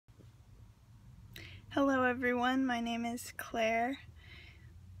Hello everyone, my name is Claire.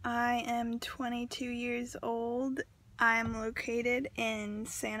 I am 22 years old. I am located in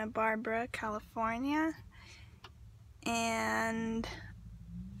Santa Barbara, California. And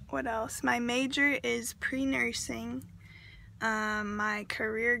what else? My major is pre-nursing. My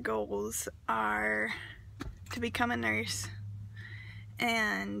career goals are to become a nurse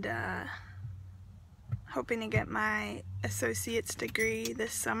and hoping to get my associate's degree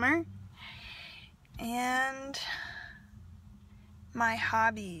this summer. And my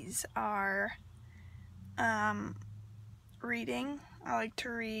hobbies are reading. I like to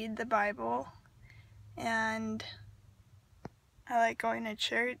read the Bible, and I like going to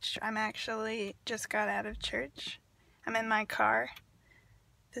church. I'm actually just got out of church. I'm in my car.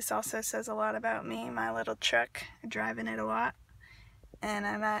 This also says a lot about me, my little truck. I'm driving it a lot. And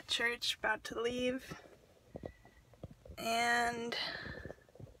I'm at church, about to leave. And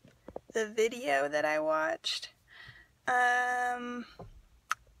the video that I watched,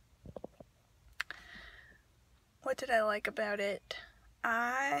 what did I like about it?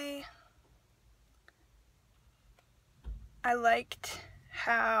 I liked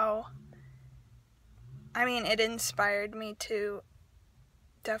how, it inspired me to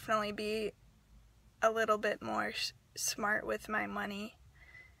definitely be a little bit more smart with my money,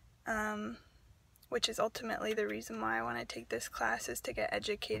 which is ultimately the reason why I want to take this class, is to get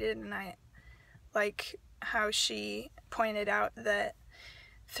educated. And I like how she pointed out that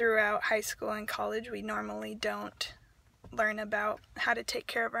throughout high school and college we normally don't learn about how to take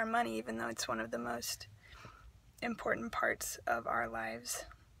care of our money, even though it's one of the most important parts of our lives.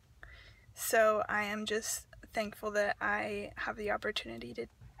 So I am just thankful that I have the opportunity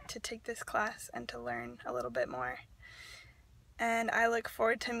to take this class and to learn a little bit more. And I look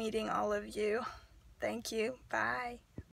forward to meeting all of you. Thank you. Bye.